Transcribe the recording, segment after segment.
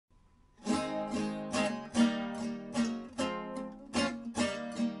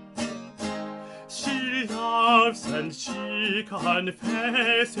loves and she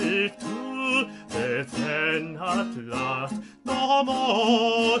confesses it too. But then at last no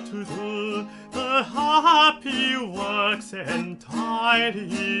more to do. The happy work's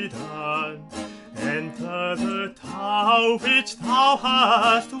entirely done. Enter the tower which thou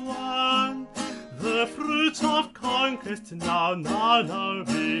hast won. The fruits of conquest now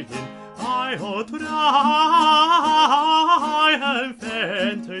begin. I ought to triumph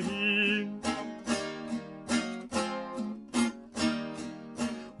enter him.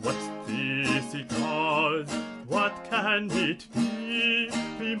 What's this because? What can it be?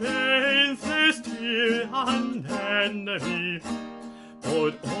 Remains there still an enemy.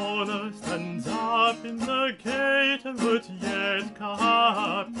 Old honor stands up in the gate and would yet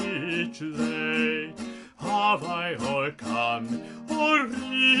capitulate. Have I overcome, or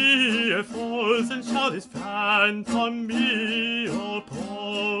real foes, and shall this phantom me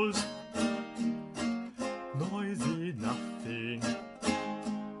oppose? Noisy nothing,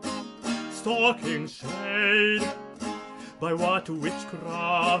 stalking shade, by what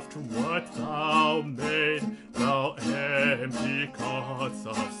witchcraft wert thou made, thou empty gods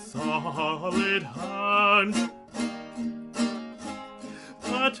of solid hand?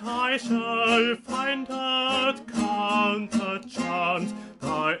 But I shall find out counterchance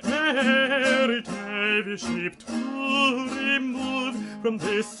thy airy devilship to remove from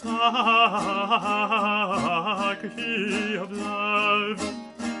this sanctity of love.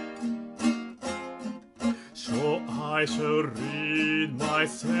 So I shall rid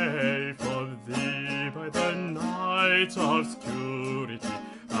myself of thee by the night's obscurity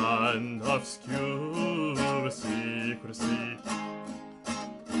and obscure secrecy.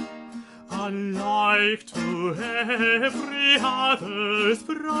 Unlike to every other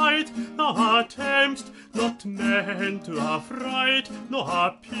sprite, thou attempt'st not meant to affright, nor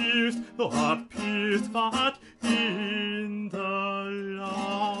appear'st, but